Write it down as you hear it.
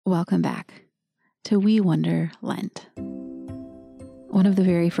Welcome back to We Wonder Lent. One of the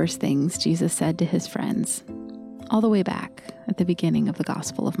very first things Jesus said to his friends, all the way back at the beginning of the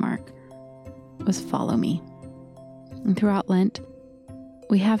Gospel of Mark, was follow me. And throughout Lent,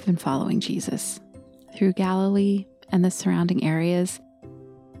 we have been following Jesus through Galilee and the surrounding areas,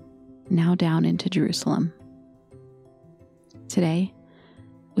 now down into Jerusalem. Today,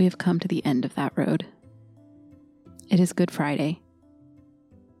 we have come to the end of that road. It is Good Friday,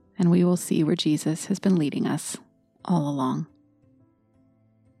 and we will see where Jesus has been leading us all along.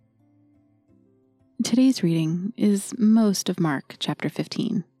 Today's reading is most of Mark chapter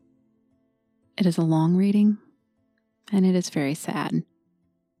 15. It is a long reading, and it is very sad.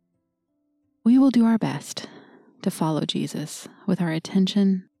 We will do our best to follow Jesus with our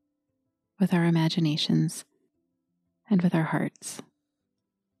attention, with our imaginations, and with our hearts,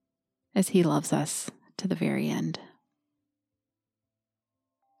 as he loves us to the very end.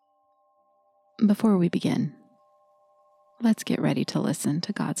 Before we begin, let's get ready to listen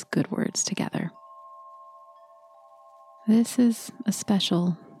to God's good words together. This is a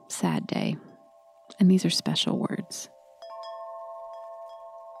special, sad day, and these are special words.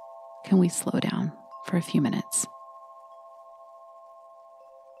 Can we slow down for a few minutes?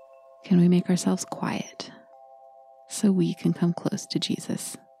 Can we make ourselves quiet so we can come close to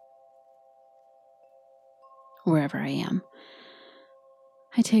Jesus? Wherever I am,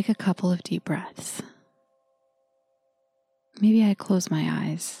 I take a couple of deep breaths. Maybe I close my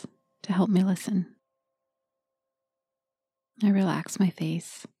eyes to help me listen. I relax my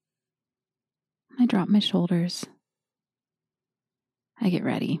face. I drop my shoulders. I get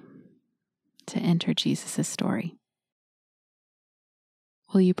ready to enter Jesus' story.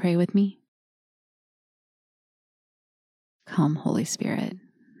 Will you pray with me? Come, Holy Spirit,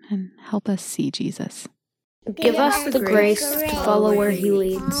 and help us see Jesus. Give us the grace to follow where he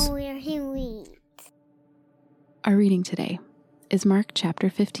leads. Our reading today is Mark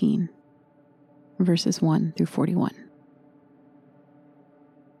chapter 15, verses 1 through 41.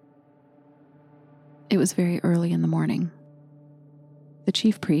 It was very early in the morning. The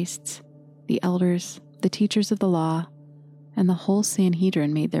chief priests, the elders, the teachers of the law, and the whole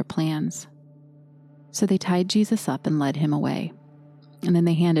Sanhedrin made their plans. So they tied Jesus up and led him away, and then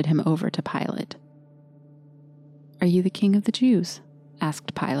they handed him over to Pilate. "Are you the king of the Jews?"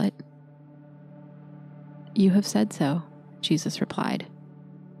 asked Pilate. "You have said so," Jesus replied.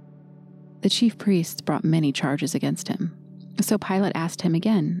 The chief priests brought many charges against him. So Pilate asked him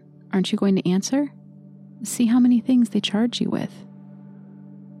again, "Aren't you going to answer? See how many things they charge you with."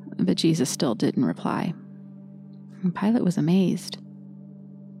 But Jesus still didn't reply. And Pilate was amazed.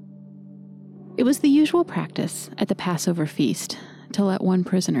 It was the usual practice at the Passover feast to let one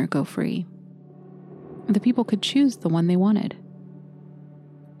prisoner go free. The people could choose the one they wanted.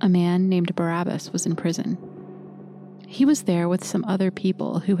 A man named Barabbas was in prison. He was there with some other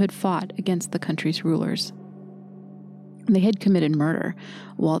people who had fought against the country's rulers. They had committed murder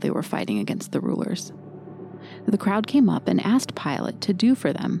while they were fighting against the rulers. The crowd came up and asked Pilate to do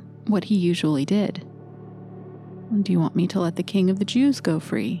for them what he usually did. "Do you want me to let the king of the Jews go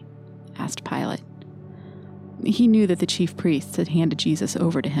free?" asked Pilate. He knew that the chief priests had handed Jesus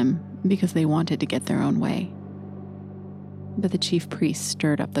over to him because they wanted to get their own way. But the chief priests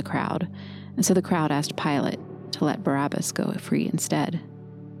stirred up the crowd, and so the crowd asked Pilate to let Barabbas go free instead.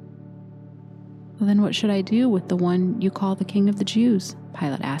 "Well, then what should I do with the one you call the king of the Jews?"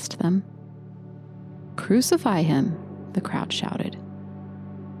 Pilate asked them. "Crucify him," the crowd shouted.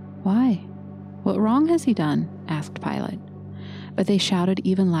 "Why? What wrong has he done?" asked Pilate. But they shouted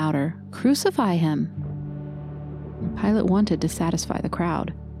even louder, "Crucify him!" Pilate wanted to satisfy the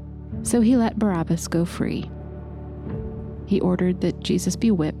crowd, so he let Barabbas go free. He ordered that Jesus be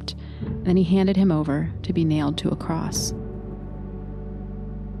whipped, then he handed him over to be nailed to a cross.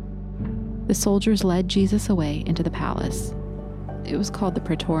 The soldiers led Jesus away into the palace. It was called the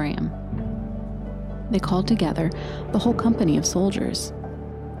Praetorium. They called together the whole company of soldiers.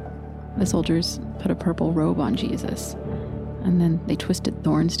 The soldiers put a purple robe on Jesus, and then they twisted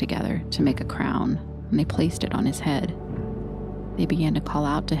thorns together to make a crown, and they placed it on his head. They began to call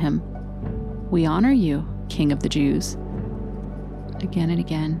out to him, "We honor you, King of the Jews." Again and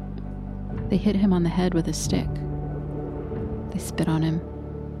again, they hit him on the head with a stick. They spit on him.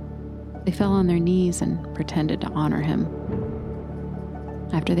 They fell on their knees and pretended to honor him.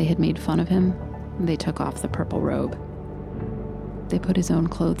 After they had made fun of him, they took off the purple robe. They put his own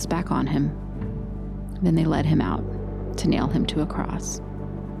clothes back on him. Then they led him out to nail him to a cross.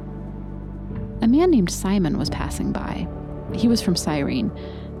 A man named Simon was passing by. He was from Cyrene.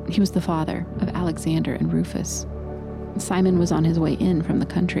 He was the father of Alexander and Rufus. Simon was on his way in from the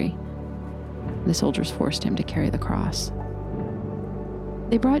country. The soldiers forced him to carry the cross.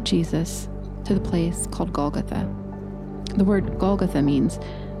 They brought Jesus to the place called Golgotha. The word Golgotha means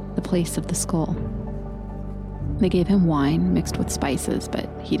the place of the skull. They gave him wine mixed with spices, but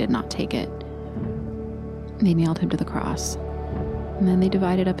he did not take it. They nailed him to the cross, and then they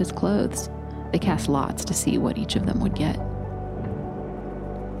divided up his clothes. They cast lots to see what each of them would get.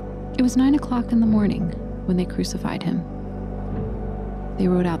 It was 9 o'clock in the morning when they crucified him. They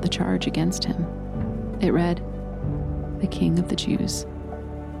wrote out the charge against him. It read, "The King of the Jews."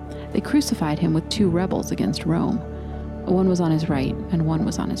 They crucified him with 2 rebels against Rome. One was on his right and one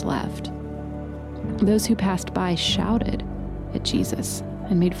was on his left. Those who passed by shouted at Jesus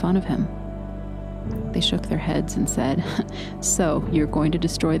and made fun of him. They shook their heads and said, "So you're going to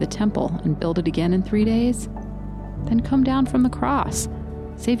destroy the temple and build it again in 3 days? Then come down from the cross.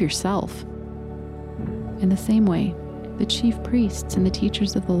 Save yourself." In the same way, the chief priests and the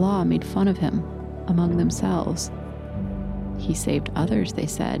teachers of the law made fun of him among themselves. "He saved others," they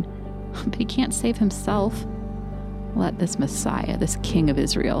said, "but he can't save himself. Let this Messiah, this King of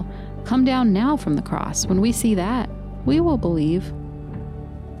Israel, come down now from the cross. When we see that, we will believe."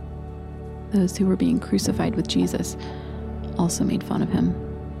 Those who were being crucified with Jesus also made fun of him.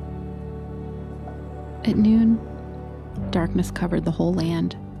 At noon, darkness covered the whole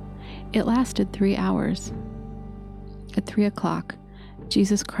land. It lasted 3 hours. At 3 o'clock,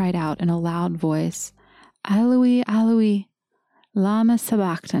 Jesus cried out in a loud voice, "Eloi, Eloi, lama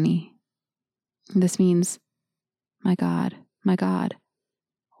sabachthani." This means, my God,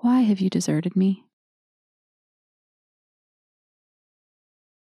 why have you deserted me?"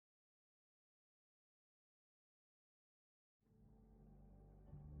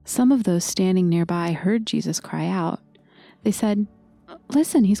 Some of those standing nearby heard Jesus cry out. They said,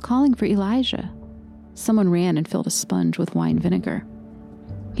 "Listen, he's calling for Elijah." Someone ran and filled a sponge with wine vinegar.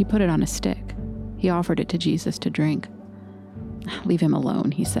 He put it on a stick. He offered it to Jesus to drink. "Leave him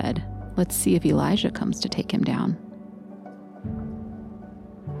alone," he said. "Let's see if Elijah comes to take him down."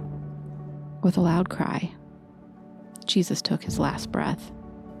 With a loud cry, Jesus took his last breath.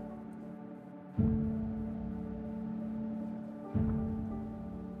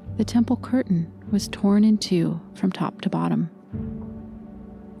 The temple curtain was torn in 2 from top to bottom.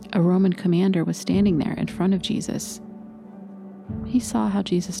 A Roman commander was standing there in front of Jesus. He saw how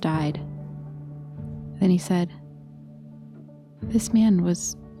Jesus died. Then he said, "This man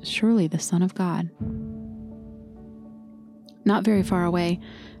was surely the Son of God." Not very far away,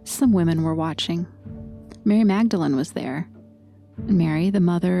 some women were watching. Mary Magdalene was there. Mary, the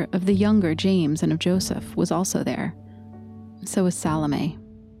mother of the younger James and of Joseph, was also there. So was Salome.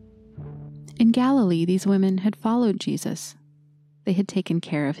 In Galilee, these women had followed Jesus. They had taken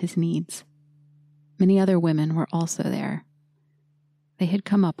care of his needs. Many other women were also there. They had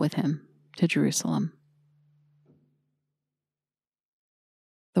come up with him to Jerusalem.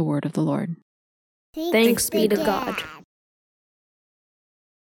 The word of the Lord. Thanks be to God.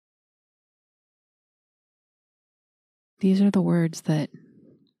 These are the words that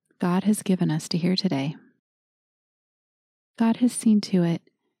God has given us to hear today. God has seen to it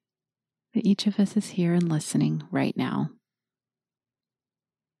that each of us is here and listening right now.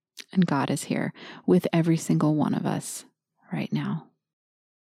 And God is here with every single one of us right now.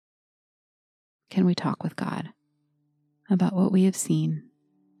 Can we talk with God about what we have seen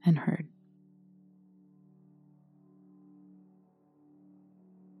and heard?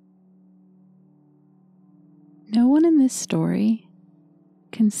 No one in this story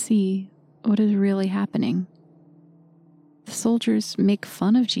can see what is really happening. The soldiers make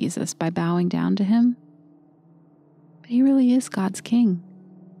fun of Jesus by bowing down to him, but he really is God's king.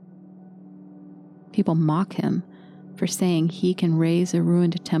 People mock him for saying he can raise a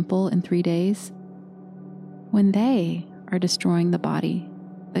ruined temple in 3 days when they are destroying the body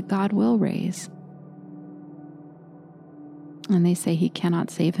that God will raise. And they say he cannot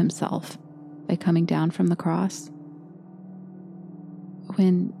save himself by coming down from the cross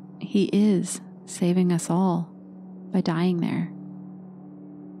when he is saving us all by dying there.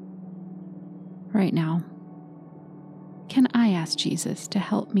 Right now, can I ask Jesus to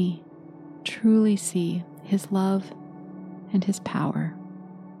help me truly see his love and his power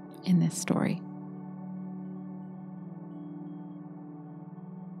in this story?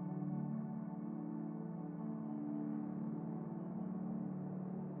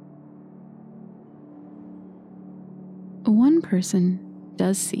 One person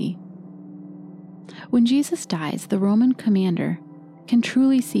does see. When Jesus dies, the Roman commander can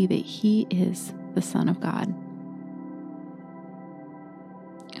truly see that he is the Son of God.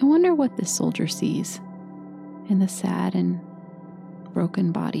 I wonder what this soldier sees. in the sad and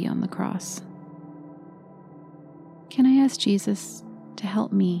broken body on the cross. Can I ask Jesus to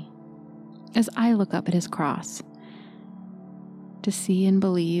help me as I look up at his cross, to see and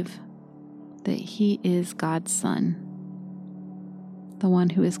believe that he is God's Son, the one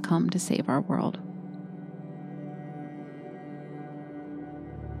who has come to save our world?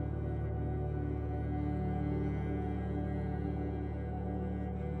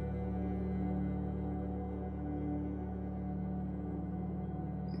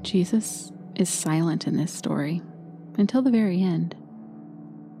 Jesus is silent in this story until the very end.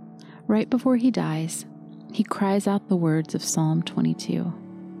 Right before he dies, he cries out the words of Psalm 22.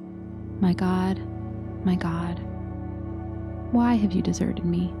 My God, why have you deserted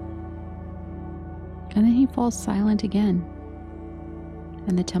me? And then he falls silent again,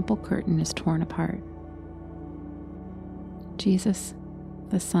 and the temple curtain is torn apart. Jesus,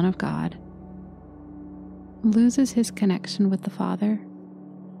 the Son of God, loses his connection with the Father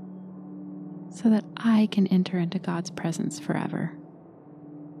so that I can enter into God's presence forever.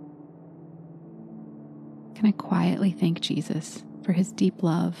 Can I quietly thank Jesus for his deep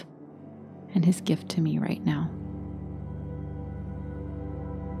love and his gift to me right now?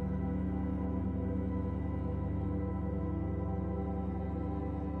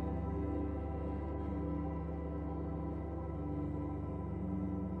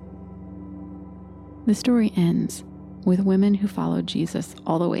 The story ends with women who followed Jesus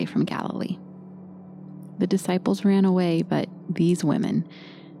all the way from Galilee. The disciples ran away, but these women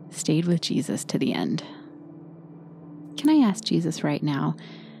stayed with Jesus to the end. Can I ask Jesus right now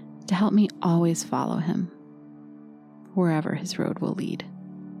to help me always follow him, wherever his road will lead?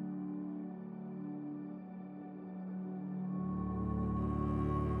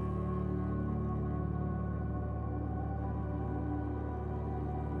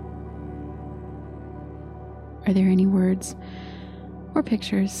 Are there any words or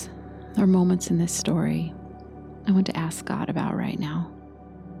pictures or moments in this story I want to ask God about right now,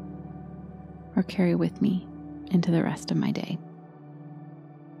 or carry with me into the rest of my day?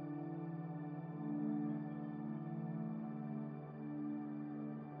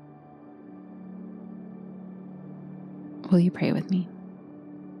 Will you pray with me?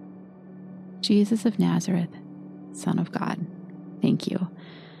 Jesus of Nazareth, Son of God, thank you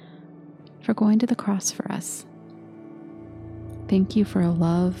for going to the cross for us. Thank you for a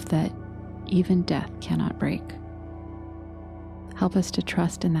love that even death cannot break. Help us to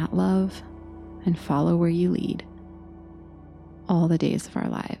trust in that love and follow where you lead all the days of our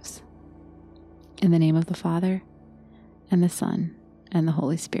lives. In the name of the Father, and the Son, and the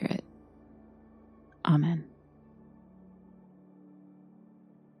Holy Spirit. Amen.